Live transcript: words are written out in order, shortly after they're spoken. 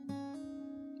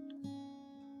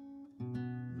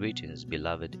Greetings,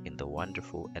 beloved, in the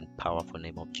wonderful and powerful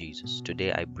name of Jesus.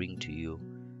 Today I bring to you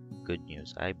good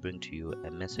news. I bring to you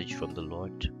a message from the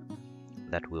Lord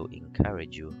that will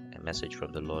encourage you, a message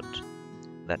from the Lord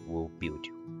that will build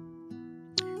you.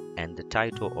 And the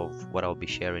title of what I'll be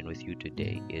sharing with you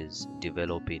today is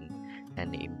Developing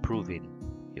and Improving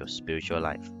Your Spiritual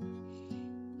Life.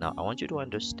 Now, I want you to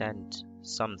understand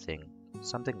something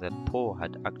that Paul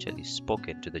had actually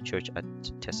spoken to the church at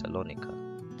Thessalonica.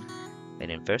 And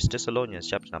in 1 Thessalonians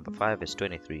chapter number 5 verse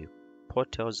 23, Paul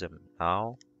tells them,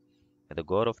 "Now may the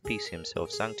God of peace himself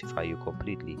sanctify you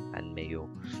completely, and may your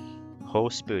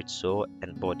whole spirit, soul,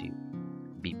 and body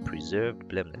be preserved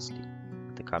blamelessly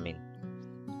at the coming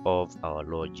of our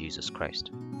Lord Jesus Christ."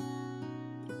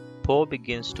 Paul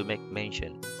begins to make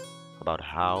mention about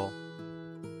how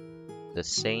the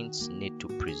saints need to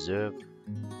preserve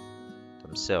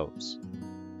themselves,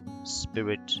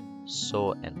 spirit,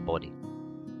 soul, and body.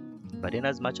 But in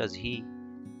as much as he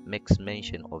makes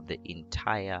mention of the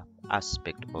entire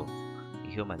aspect of a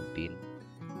human being,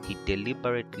 he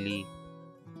deliberately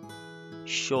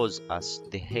shows us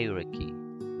the hierarchy,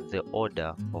 the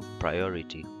order of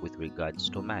priority with regards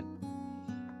to man.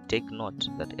 Take note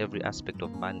that every aspect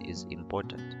of man is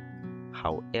important.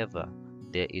 However,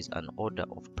 there is an order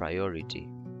of priority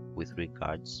with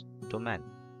regards to man.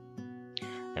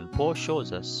 And Paul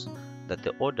shows us that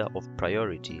the order of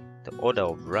priority, the order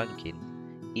of ranking,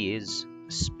 is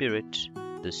spirit,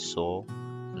 the soul,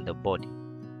 and the body.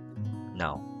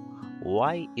 Now,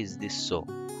 why is this so?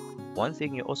 One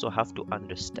thing you also have to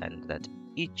understand that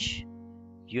each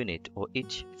unit or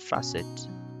each facet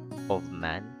of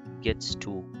man gets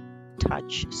to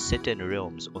touch certain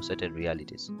realms or certain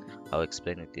realities. I'll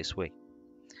explain it this way.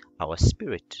 Our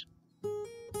spirit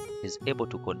is able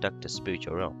to contact the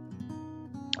spiritual realm.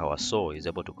 Our soul is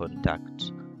able to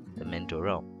contact the mental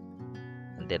realm,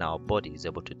 and then our body is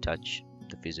able to touch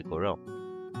the physical realm.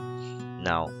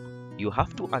 Now, you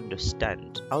have to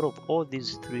understand, out of all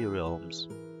these three realms,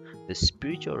 the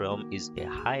spiritual realm is a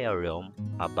higher realm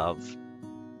above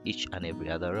each and every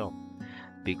other realm,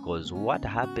 because what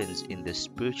happens in the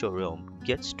spiritual realm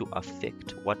gets to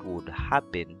affect what would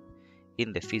happen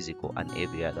in the physical and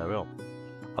every other realm.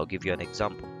 I'll give you an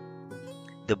example.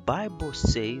 The Bible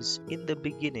says, in the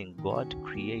beginning, God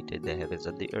created the heavens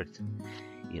and the earth.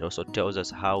 It also tells us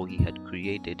how he had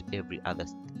created every other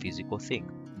physical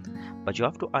thing. But you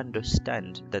have to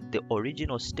understand that the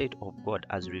original state of God,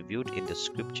 as revealed in the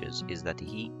scriptures, is that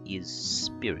he is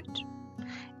spirit.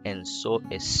 And so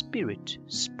a spirit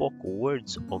spoke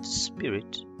words of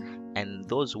spirit, and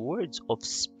those words of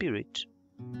spirit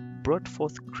brought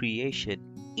forth creation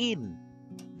in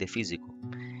the physical.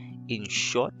 In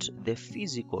short, the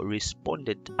physical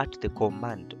responded at the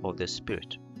command of the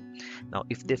spirit. Now,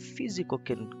 if the physical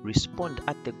can respond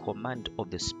at the command of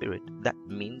the spirit, that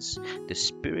means the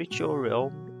spiritual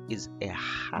realm is a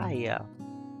higher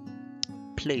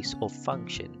place of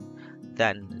function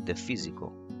than the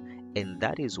physical. And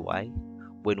that is why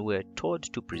when we're told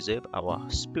to preserve our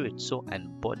spirit, soul,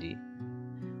 and body,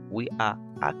 we are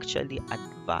actually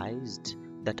advised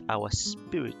that our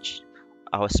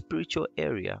spiritual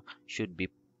area should be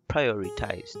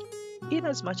prioritized, in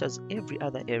as much as every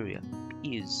other area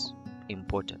is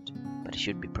important, but it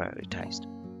should be prioritized.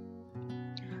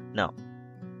 Now,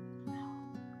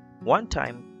 one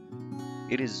time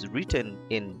it is written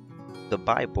in the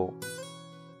Bible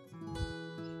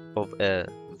of a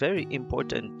very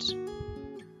important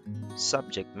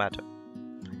subject matter,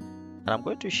 and I'm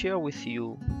going to share with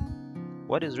you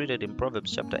what is written in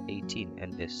Proverbs chapter 18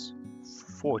 and verse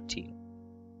 14.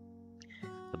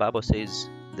 The Bible says,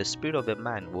 "The spirit of a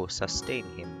man will sustain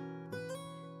him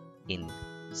in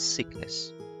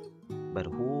sickness, but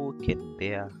who can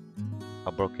bear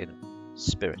a broken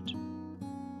spirit?"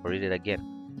 I'll read it again.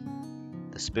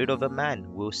 "The spirit of a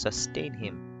man will sustain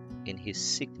him in his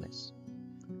sickness,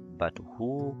 but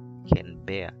who can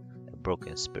bear a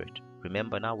broken spirit?"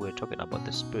 Remember, now we're talking about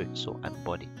the spirit, soul, and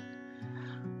body.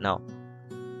 Now,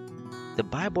 the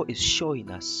Bible is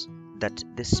showing us that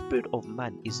the spirit of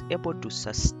man is able to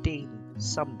sustain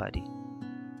somebody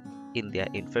in their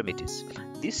infirmities.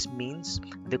 This means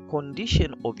the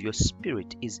condition of your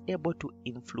spirit is able to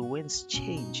influence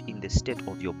change in the state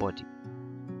of your body.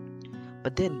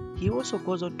 But then he also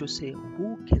goes on to say,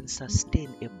 who can sustain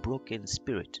a broken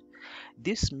spirit?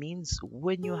 This means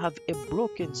when you have a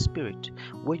broken spirit,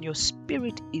 when your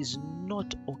spirit is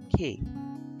not okay,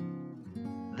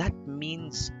 that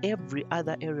means every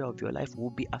other area of your life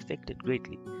will be affected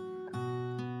greatly.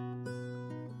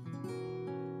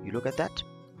 You look at that.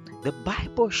 The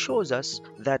Bible shows us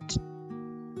that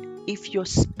If your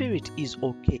spirit is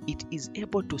okay, it is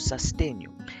able to sustain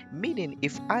you. Meaning,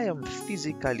 if I am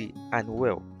physically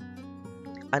unwell,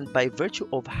 and by virtue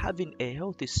of having a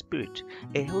healthy spirit,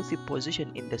 a healthy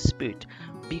position in the spirit,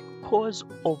 because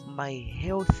of my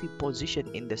healthy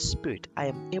position in the spirit, I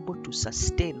am able to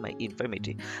sustain my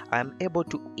infirmity. I am able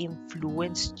to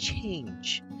influence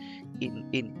change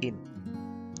in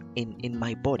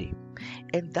my body.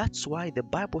 And that's why the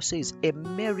Bible says, a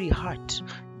merry heart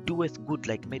doeth good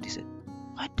like medicine.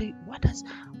 What does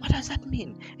that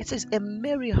mean? It says, a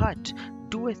merry heart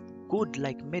doeth good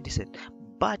like medicine,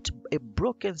 but a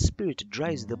broken spirit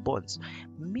dries the bones.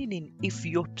 Meaning, if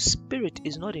your spirit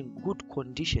is not in good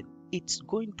condition, it's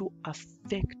going to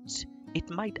affect, it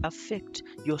might affect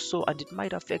your soul, and it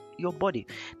might affect your body.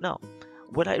 Now,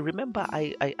 what I remember,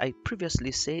 I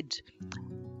previously said,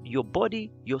 your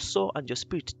body, your soul, and your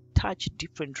spirit touch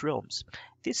different realms.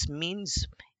 This means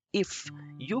if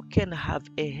you can have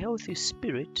a healthy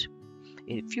spirit,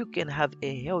 if you can have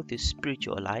a healthy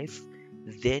spiritual life,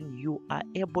 then you are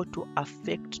able to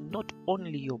affect not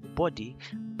only your body,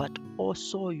 but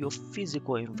also your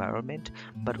physical environment,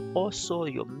 but also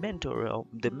your mental realm,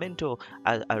 the mental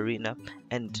arena,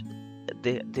 and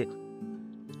the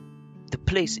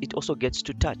place it also gets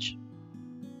to touch.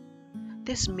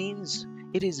 This means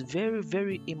it is very,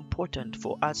 very important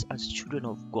for us as children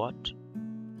of God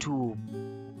to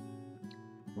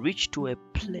reach to a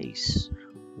place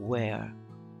where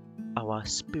our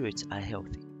spirits are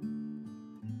healthy.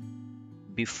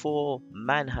 Before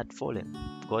man had fallen,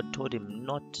 God told him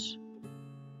not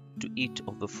to eat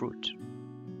of the fruit.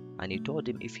 And he told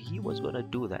him if he was going to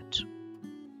do that,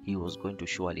 he was going to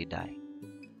surely die.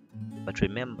 But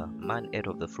remember, man ate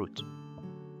of the fruit.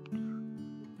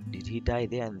 Did he die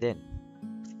there and then?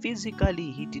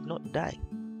 Physically, he did not die.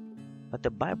 But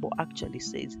the Bible actually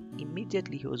says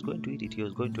immediately he was going to eat it, he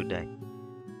was going to die.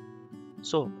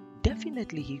 So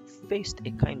definitely he faced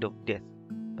a kind of death.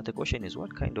 But the question is,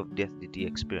 what kind of death did he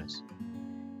experience?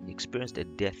 He experienced a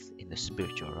death in the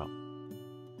spiritual realm.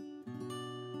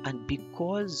 And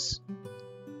because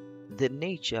the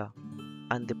nature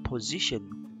and the position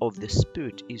of the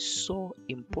spirit is so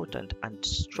important and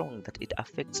strong that it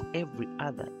affects every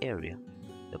other area,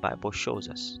 the Bible shows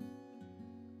us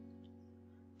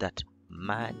that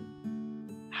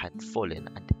man had fallen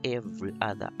and every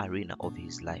other arena of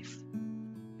his life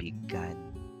began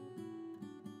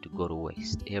to go to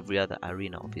waste. Every other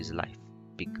arena of his life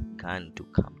began to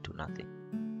come to nothing.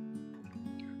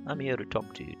 I'm here to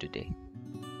talk to you today.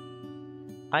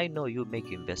 I know you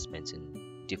make investments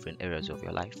in different areas of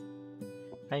your life.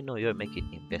 I know you're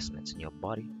making investments in your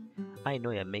body. I know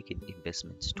you're making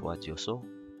investments towards your soul.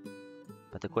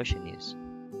 But the question is,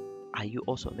 are you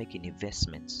also making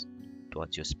investments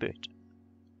towards your spirit?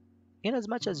 In as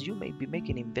much as you may be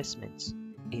making investments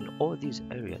in all these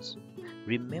areas,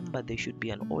 remember there should be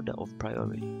an order of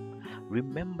priority.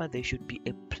 Remember there should be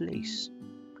a place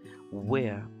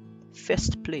where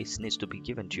first place needs to be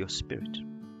given to your spirit.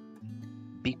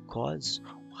 Because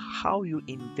how you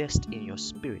invest in your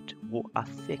spirit will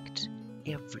affect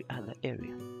every other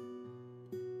area.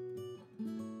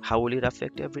 How will it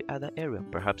affect every other area?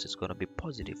 Perhaps it's going to be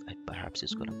positive and perhaps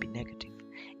it's going to be negative.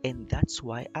 And that's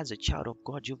why as a child of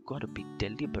God, you've got to be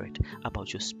deliberate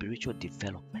about your spiritual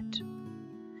development.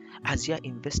 As you're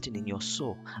investing in your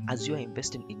soul, as you're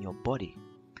investing in your body,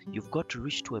 you've got to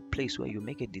reach to a place where you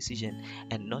make a decision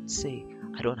and not say,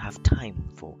 I don't have time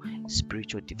for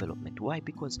spiritual development. Why?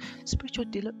 Because spiritual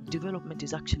development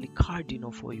is actually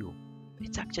cardinal for you.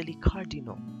 It's actually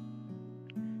cardinal.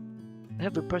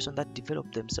 Every person that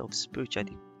developed themselves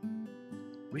spiritually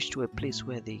reached to a place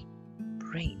where they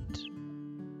reigned.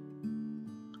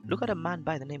 Look at a man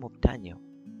by the name of Daniel,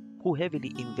 who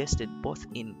heavily invested both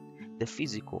in the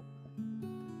physical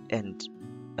and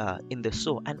in the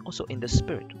soul and also in the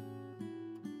spirit.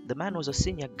 The man was a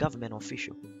senior government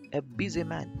official, a busy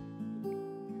man.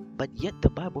 But yet the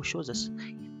Bible shows us,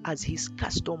 as his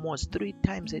custom was, 3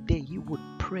 times a day he would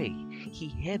pray. He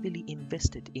heavily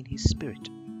invested in his spirit.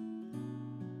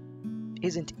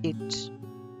 Isn't it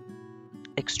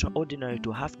extraordinary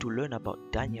to have to learn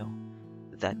about Daniel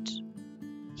that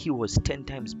he was 10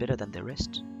 times better than the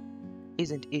rest?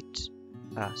 Isn't it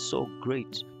so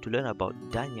great to learn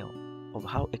about Daniel, of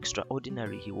how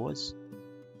extraordinary he was,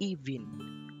 even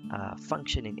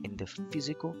functioning in the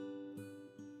physical?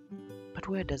 But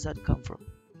where does that come from?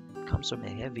 It comes from a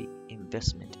heavy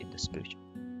investment in the spiritual.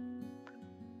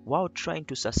 While trying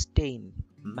to sustain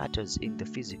matters in the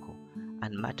physical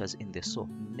and matters in the soul,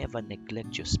 never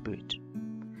neglect your spirit,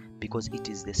 because it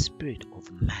is the spirit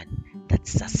of man that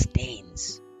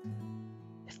sustains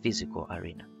the physical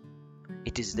arena.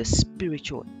 It is the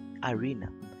spiritual arena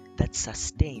that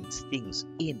sustains things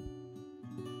in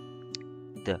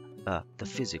the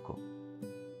physical.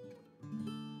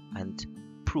 And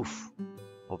proof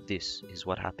of this is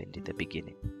what happened in the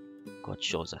beginning. God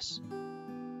shows us.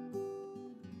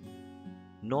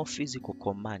 No physical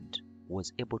command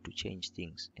was able to change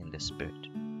things in the spirit,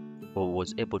 or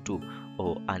was able to,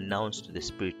 or announce to the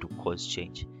spirit to cause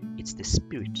change. It's the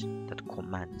spirit that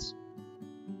commands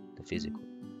the physical.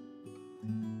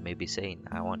 You may be saying,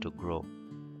 I want to grow.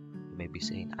 You may be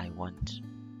saying, I want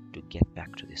to get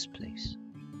back to this place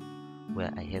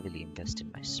where I heavily invest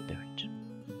in my spirit.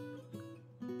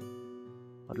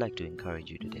 I'd like to encourage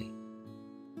you today.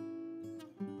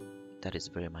 That is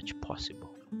very much possible.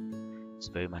 It's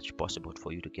very much possible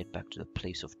for you to get back to the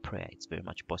place of prayer. It's very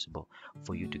much possible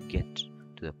for you to get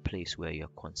to the place where you're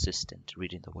consistent,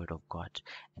 reading the Word of God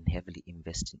and heavily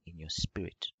investing in your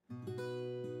spirit.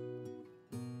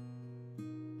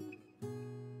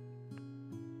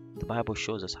 The Bible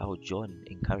shows us how John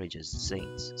encourages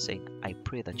saints, saying, I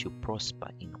pray that you prosper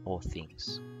in all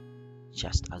things,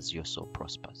 just as your soul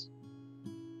prospers.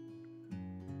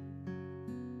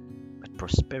 But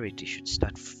prosperity should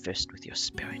start first with your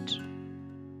spirit.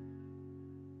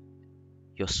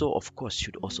 Your soul, of course,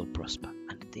 should also prosper,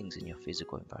 and things in your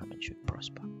physical environment should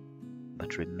prosper.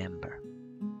 But remember,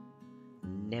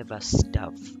 never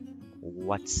starve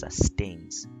what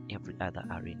sustains every other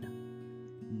arena.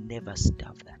 Never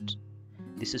starve that.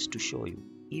 This is to show you,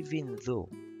 even though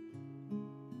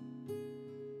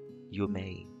you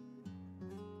may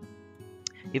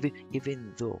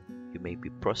be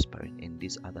prospering in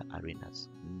these other arenas,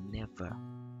 never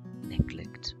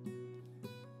neglect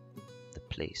the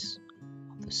place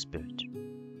of the spirit.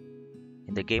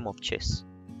 In the game of chess,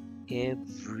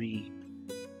 every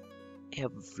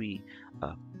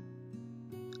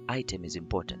item is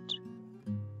important.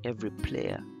 Every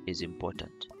player is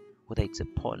important. Whether it's a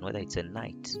pawn, whether it's a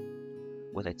knight,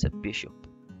 whether it's a bishop,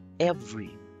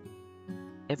 every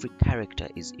character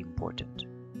is important.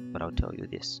 But I'll tell you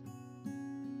this,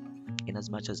 in as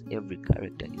much as every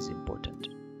character is important,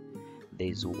 there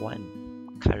is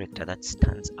one character that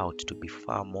stands out to be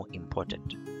far more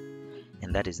important,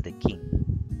 and that is the king.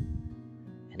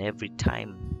 And every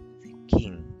time the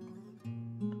king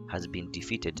has been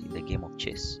defeated in the game of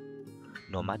chess,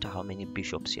 no matter how many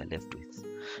bishops you're left with,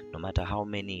 no matter how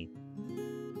many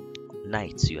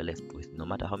knights you're left with, no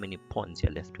matter how many pawns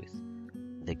you're left with,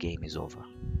 the game is over.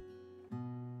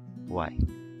 Why?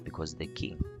 Because the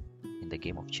king in the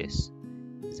game of chess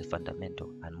is a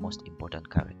fundamental and most important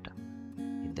character.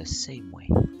 In the same way,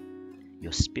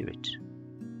 your spirit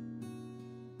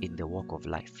in the walk of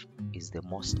life is the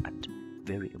most and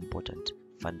very important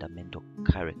fundamental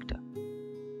character,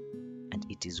 and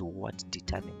it is what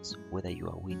determines whether you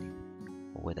are winning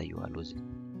or whether you are losing.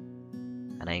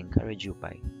 And I encourage you,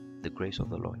 by the grace of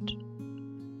the Lord,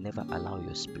 never allow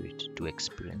your spirit to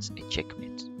experience a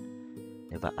checkmate.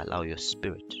 Never allow your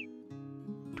spirit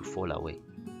to fall away,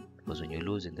 because when you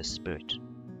lose in the spirit,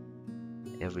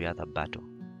 every other battle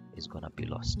is gonna be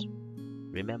lost.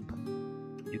 Remember,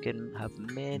 you can have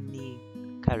many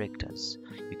characters,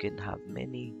 you can have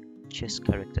many chess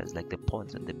characters like the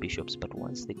pawns and the bishops, but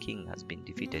once the king has been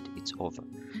defeated, it's over.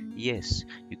 Yes,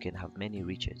 you can have many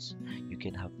riches, you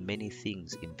can have many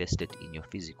things invested in your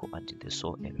physical and in the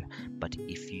soul area, but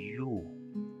if you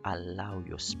allow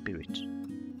your spirit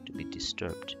to be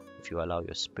disturbed, if you allow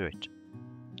your spirit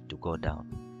to go down,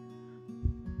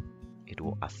 it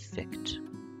will affect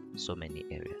so many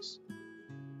areas.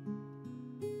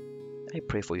 I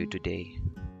pray for you today.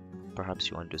 Perhaps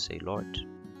you want to say, Lord,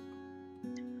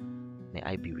 may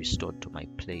I be restored to my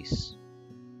place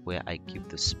where I give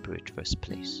the Spirit first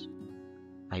place.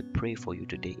 I pray for you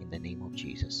today in the name of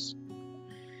Jesus.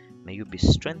 May you be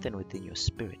strengthened within your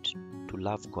spirit to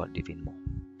love God even more.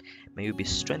 May you be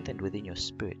strengthened within your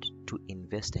spirit to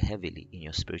invest heavily in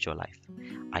your spiritual life.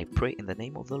 I pray in the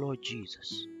name of the Lord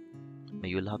Jesus. May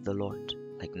you love the Lord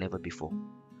like never before.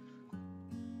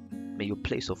 May your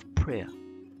place of prayer,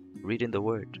 reading the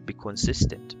Word, be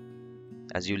consistent.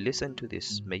 As you listen to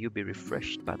this, may you be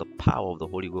refreshed by the power of the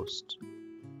Holy Ghost.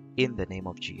 In the name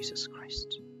of Jesus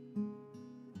Christ.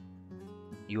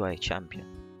 You are a champion,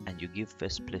 and you give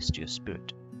first place to your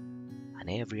spirit, and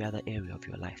every other area of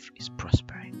your life is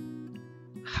prospering.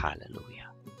 Hallelujah.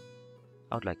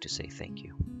 I would like to say thank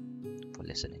you for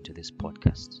listening to this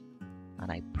podcast,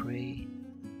 and I pray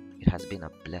it has been a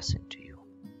blessing to you.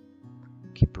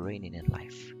 Keep reigning in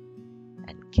life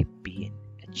and keep being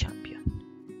a champion.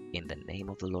 In the name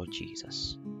of the Lord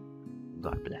Jesus,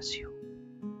 God bless you.